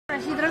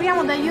ci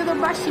troviamo da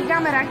Yodobashi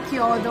Camera a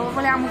Kyoto.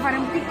 Volevamo fare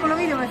un piccolo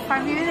video per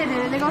farvi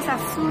vedere delle cose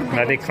assurde.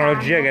 Una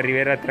tecnologia che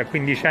arriverà tra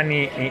 15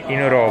 anni in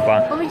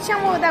Europa.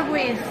 Cominciamo da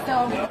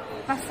questo.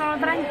 Passano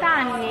 30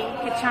 anni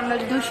che hanno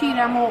il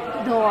Dociramo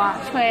Doa,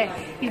 cioè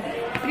il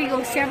frigo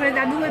che si apre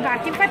da due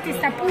parti. Infatti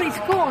sta pure in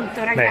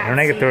sconto, ragazzi. Beh, non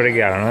è che te lo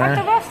regalano,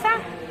 Quanto costa?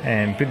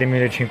 Più di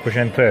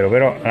 1500 euro,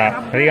 però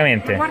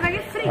praticamente. Guarda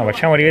che frigo. No,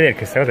 facciamo rivedere che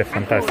questa cosa è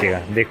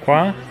fantastica. Di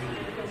qua.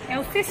 È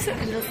lo stesso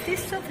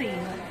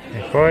frigo. E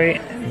poi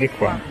di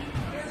qua.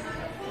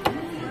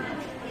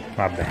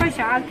 Vabbè. Poi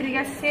c'ha altri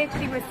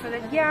cassetti, questo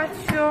del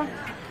ghiaccio,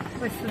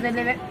 questo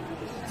delle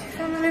ci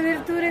sono le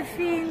verdure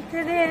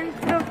finte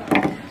dentro,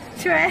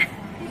 cioè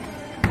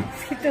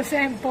scritto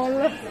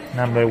sample.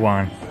 Number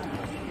one.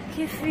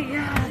 Che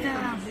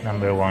figata!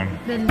 Number one.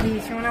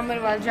 Bellissimo,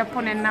 number one. Il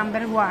Giappone è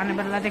number one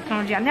per la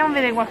tecnologia. Andiamo a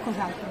vedere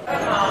qualcos'altro.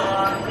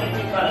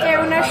 C'è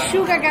un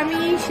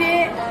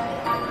asciugacamicie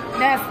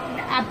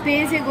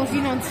appese così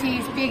non si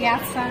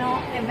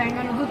spiegazzano e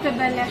vengono tutte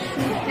belle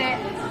asciutte.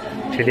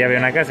 Ci devi avere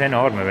una casa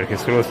enorme perché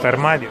solo sto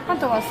armadio.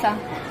 Quanto costa?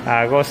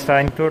 Costa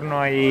intorno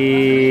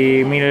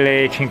ai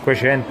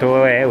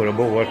 1500 euro,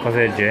 boh, qualcosa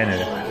del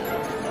genere.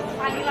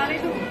 Arrivare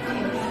tutti.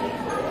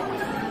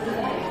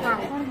 Ma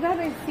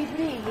guardate questi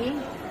frighi.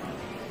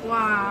 Wow.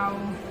 A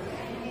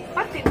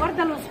parte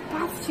guarda lo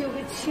spazio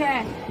che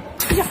c'è.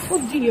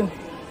 Oddio.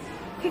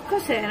 Che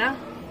cos'era?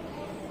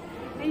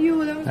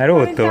 Aiuto, mi È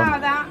rotto?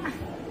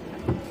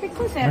 Che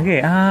cos'è? Ma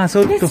che? Ah,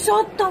 sotto. Il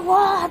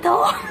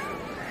sottovuoto!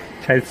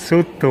 C'è il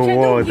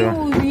sottovuoto. Cioè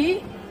tu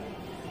chiudi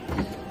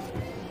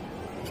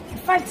e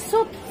fa il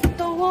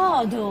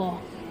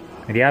sottovuoto.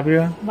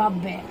 Riapilo?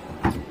 Vabbè.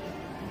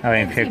 Vabbè,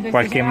 in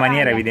qualche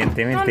maniera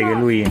evidentemente che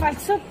lui fa il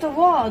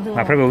sottovuoto.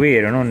 ma proprio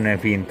vero, non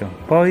finto.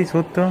 Poi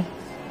sotto? A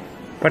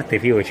parte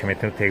figo che ci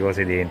mettono tutte le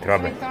cose dentro,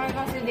 vabbè. Ci mettono le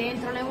cose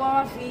dentro, le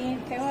uova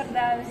finte,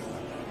 guardate.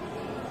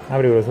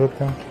 Apri quello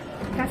sotto?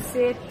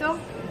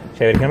 Cassetto.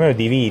 Cioè perché almeno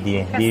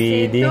dividi.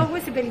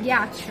 Questo è per il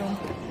ghiaccio.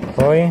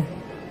 Poi?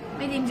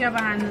 Vedi in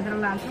Giappone tra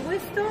l'altro.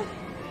 Questo?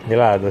 Di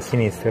lato, a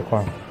sinistra,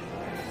 qua.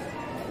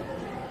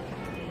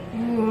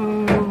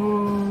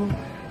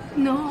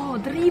 No,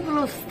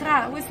 triplo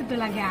strada. Questo è per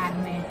la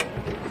carne.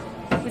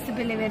 Questo è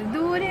per le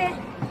verdure.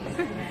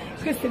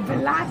 Questo è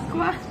per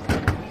l'acqua.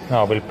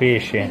 No, per il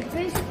pesce. Il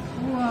pesce.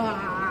 Wow,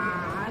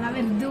 la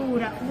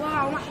verdura.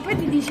 Wow, ma poi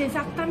ti dice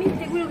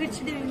esattamente quello che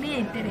ci devi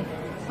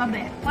mettere.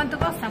 Vabbè, quanto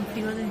costa un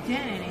frigo del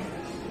genere?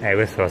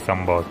 Questo costa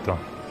un botto.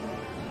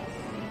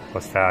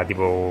 Costa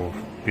tipo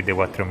più di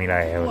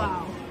 4.000 euro.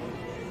 Wow.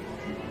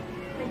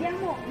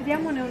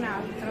 Vediamone un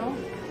altro.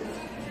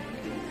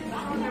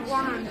 Guarda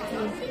quanti.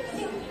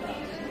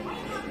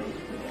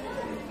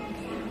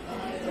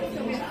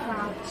 Questo che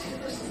fa?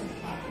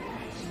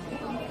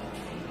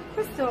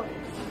 Questo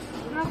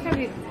non ho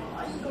capito.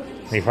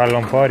 Rifallo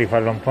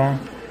un po'.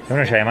 Se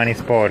uno c'ha le mani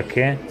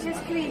sporche. C'è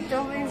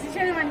scritto, se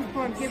c'è le mani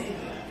sporche,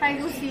 fai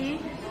così.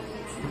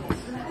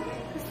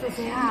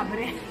 Questo si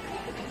apre.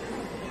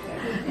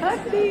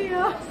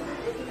 Oddio!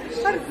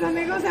 Guarda, sono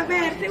le cose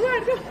aperte,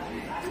 guarda!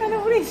 Sono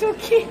pure i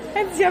succhi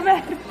mezzi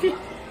aperti.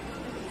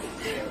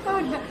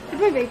 Guarda, e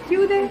poi per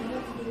chiude.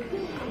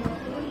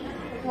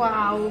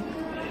 Wow!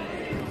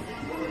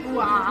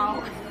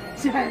 Wow!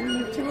 Cioè,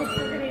 non ci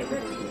posso credere.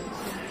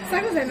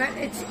 Questa cosa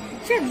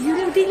c'è di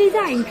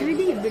un'utilità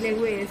incredibile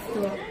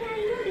questo.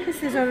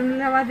 Queste sono le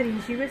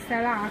lavatrici, questa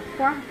è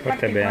l'acqua.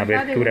 Questa è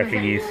un'apertura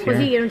fighissima.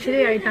 Così che non ci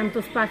deve avere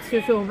tanto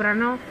spazio sopra,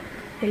 no?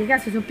 E le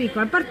case sono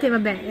piccole, a parte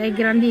vabbè è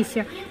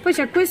grandissima. Poi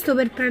c'è questo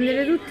per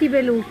prendere tutti i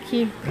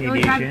pelucchi,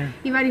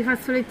 i vari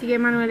fazzoletti che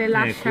Emanuele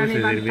lascia nei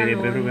pantaloni.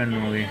 Servirebbe proprio a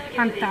noi.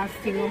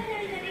 Fantastico.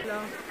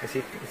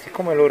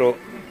 Siccome loro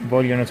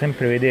vogliono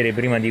sempre vedere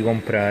prima di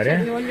comprare,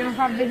 cioè, vogliono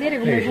far vedere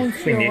come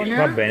funziona. Quindi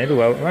va bene, tu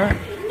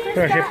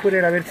però c'è pure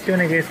la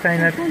versione che sta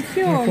in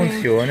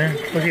funzione,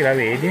 così la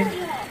vedi,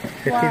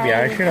 se ti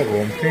piace la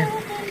compri.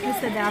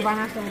 Questa è della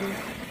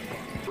Panasonic.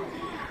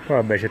 Poi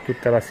vabbè c'è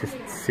tutta la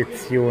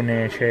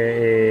sezione,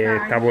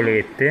 c'è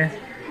tavolette.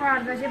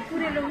 Guarda, c'è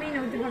pure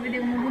l'omino che ti fa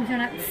vedere come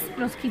funziona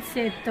lo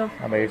schizzetto.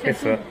 Vabbè, cioè,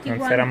 questo non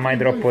sarà mai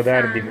troppo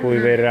tardi, poi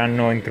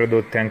verranno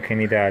introdotte anche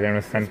in Italia,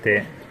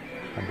 nonostante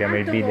abbiamo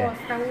il bidet. Quanto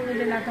costa uno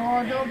della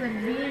Toto per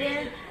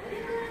dire?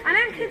 Ma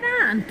neanche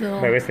tanto!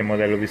 Beh, questo è il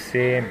modello più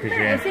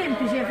semplice. È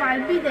semplice, fa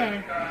il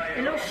bidet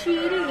e lo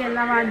sciri, che è il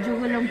lavaggio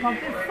quello un po'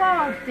 più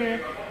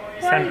forte.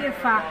 Poi che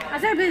fa? Ma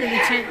sapete che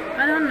c'è?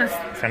 Madonna,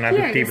 stanno chi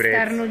tutti è i che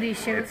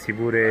prezzi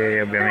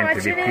pure ovviamente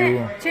no, di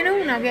più. Ce n'è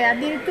una che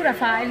addirittura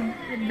fa il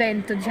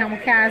vento, diciamo,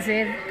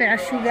 case per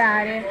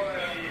asciugare,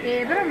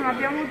 però non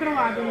l'abbiamo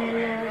trovato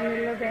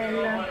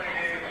nell'hotel.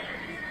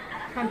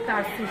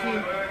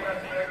 Fantastici.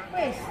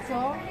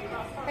 Questo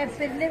è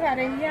per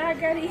levare gli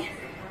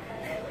acari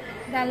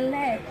dal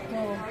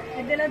letto,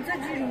 è della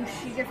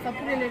Zoggirushi che fa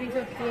pure le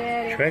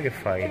risottiere. Cioè che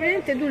fai?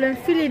 Praticamente tu lo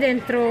infili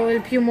dentro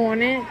il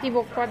piumone,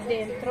 tipo qua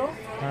dentro,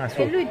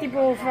 e lui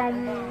tipo fa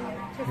un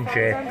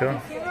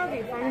getto,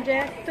 fa un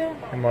getto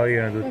e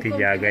muoiono tutti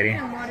gli acari.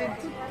 E muore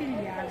tutti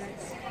gli acari.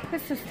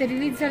 Questo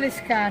sterilizza le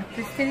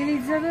scarpe,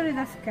 sterilizzatore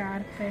da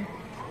scarpe.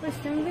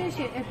 Questo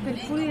invece è per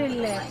pulire il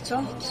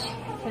letto,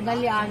 cioè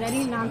dagli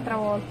agari un'altra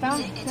volta,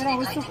 però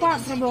questo qua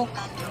proprio,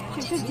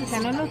 cioè questi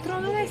sono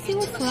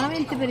elettrodomestici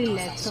solamente per il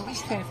letto,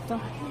 certo.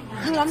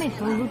 Non la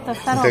mettono tutta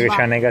sta roba. Che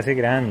c'hanno le case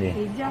grandi.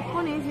 I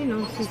giapponesi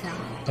non si sa.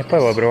 E poi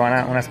puoi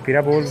provare un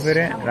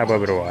aspirapolvere, la puoi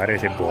provare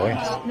se vuoi.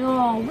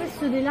 No,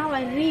 questo ti lava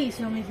il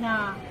riso, mi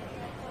sa.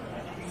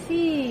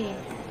 Sì.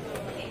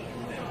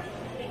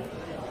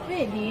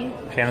 Vedi?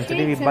 Cioè non ti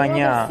devi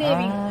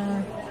bagnare.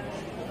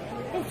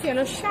 Sì,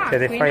 lo sciacqui,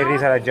 se te fai il no?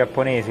 riso alla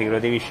giapponese che lo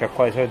devi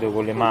sciacquare di solito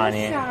con le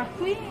mani. Lo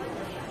sciacqui.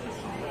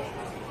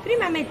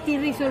 Prima metti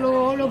il riso,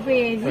 lo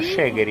pesi. Lo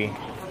shakeri.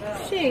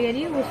 Shakeri,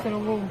 io questo lo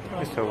compro.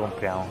 Questo lo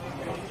compriamo.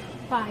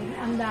 Vai,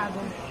 andato.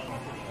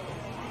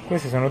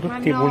 Questi sono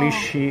tutti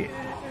pulisci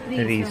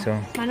riso.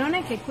 Ma non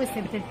è che questo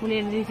è per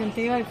pulire il riso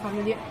integrale e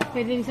farlo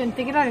per il riso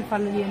integrale e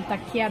farlo diventare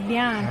chia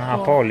bianco. Ah,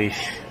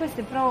 polish. Questo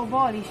è proprio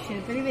polish,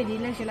 perché vedi,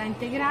 lei ce l'ha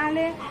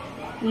integrale,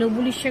 lo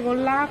pulisce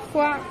con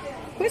l'acqua.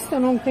 Questo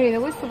non credo,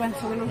 questo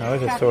penso che lo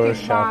sciacqui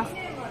e basta.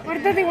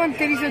 Guardate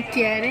quante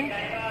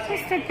risottiere.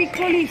 Questo è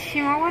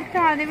piccolissimo,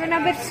 guardate, per una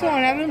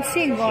persona, per un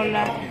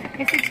single.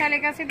 E se c'ha le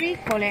case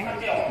piccole,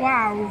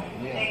 wow.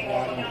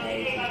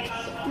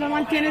 Lo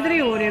mantiene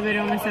 3 ore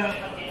però, mi sa.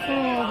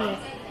 Solo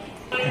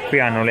 3. E qui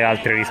hanno le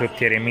altre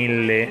risottiere,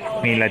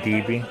 1000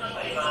 tipi.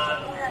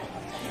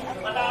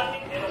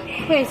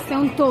 Questo è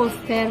un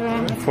toaster,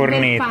 un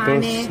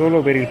fornetto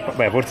solo per il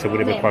beh, forse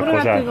pure per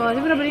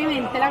qualcos'altro. Però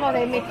praticamente la cosa è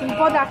che metti un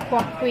po'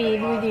 d'acqua qui,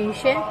 lui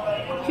dice,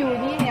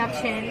 chiudi e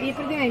accendi, e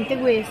praticamente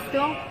questo,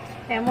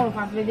 ora lo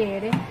fa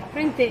vedere,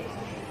 praticamente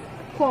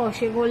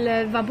cuoce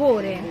col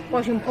vapore,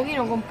 cuoce un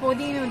pochino con un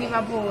pochino di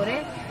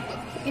vapore,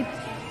 e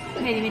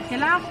vedi, mette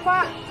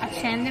l'acqua,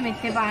 accende,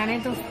 mette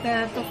pane,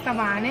 tosta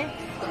pane,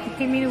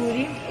 7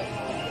 minuti,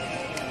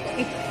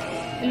 e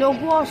lo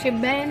cuoce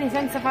bene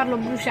senza farlo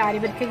bruciare,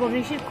 perché con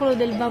il circolo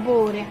del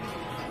vapore,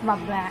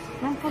 vabbè,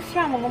 non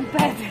possiamo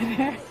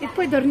competere. E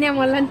poi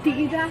torniamo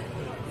all'antichità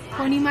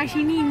con i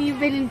macinini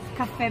per il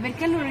caffè,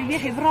 perché a loro gli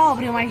piace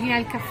proprio macinare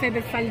il caffè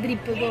per fare il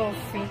drip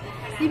coffee,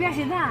 gli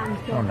piace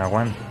tanto. Ma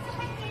quanto?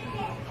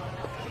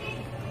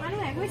 Ma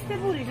non è, queste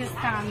pure ci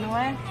stanno,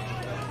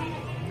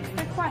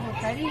 queste qua sono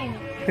carine.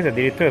 Queste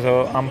addirittura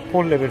sono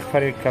ampolle per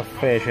fare il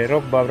caffè, c'è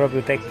roba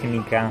proprio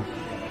tecnica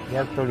di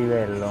alto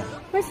livello.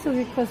 Questo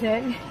che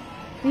cos'è?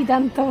 Vita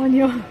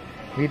Antonio.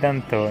 Vita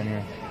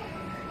Antonio.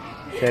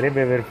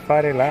 Sarebbe per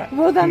fare la...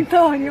 Vota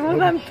Antonio,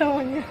 Vota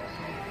Antonio.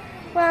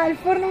 Guarda, il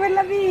forno per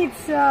la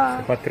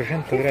pizza.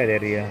 400 gradi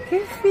arriva.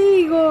 Che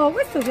figo!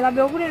 Questo ce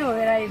l'abbiamo pure noi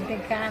veramente in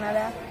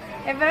Canada.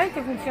 E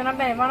veramente funziona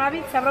bene, fa una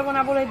pizza proprio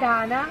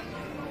napoletana.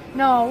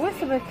 No,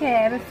 questo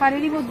perché? Per fare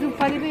tipo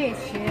zuppa di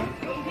pesce.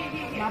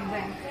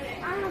 Vabbè.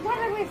 Ah,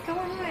 guarda questo,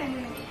 come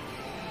vedi?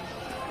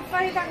 Per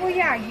fare i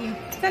takoyaki.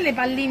 Sai le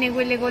palline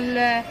quelle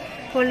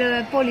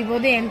col polipo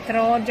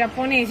dentro,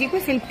 giapponesi?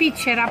 Questo è il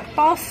pitcher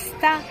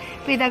apposta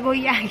per i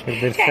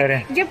takoyaki.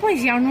 Cioè, i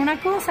giapponesi hanno una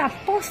cosa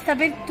apposta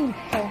per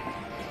tutto.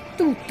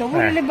 Tutto,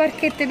 pure le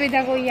barchette per i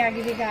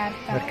takoyaki di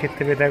carta.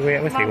 Barchette per i takoyaki,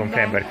 queste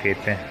comprare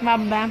barchette.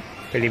 Vabbè.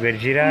 Quelli per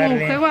girarli.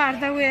 Comunque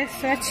guarda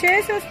questo,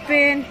 acceso,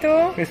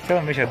 spento. Questo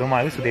invece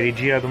automatico, questo devi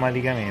girare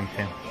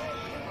automaticamente.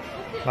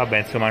 Vabbè,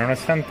 insomma,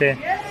 nonostante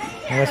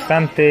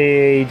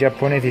i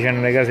giapponesi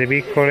hanno le case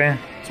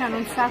piccole, c'hanno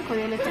un sacco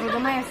di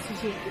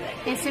elettrodomestici,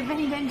 e se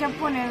venite in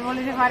Giappone e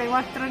volete fare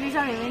 4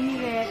 risate,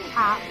 venite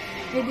a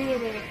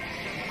vedere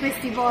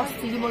questi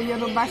posti tipo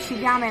Yodobashi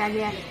Camera,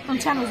 che non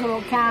c'hanno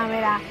solo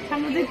camera,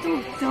 hanno di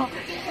tutto,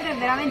 ed è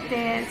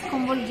veramente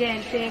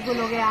sconvolgente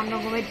quello che hanno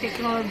come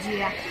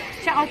tecnologia.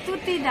 Ciao a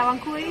tutti da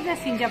Vancouver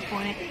in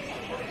Giappone.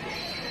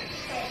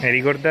 E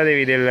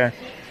ricordatevi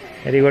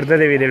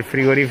del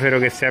frigorifero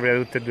che si apre da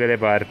tutte e due le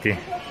parti.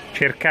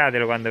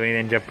 Cercatelo quando venite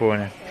in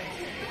Giappone.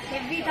 E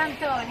vita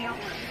Antonio.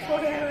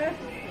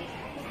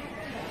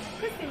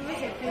 Questo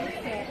invece è per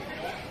te.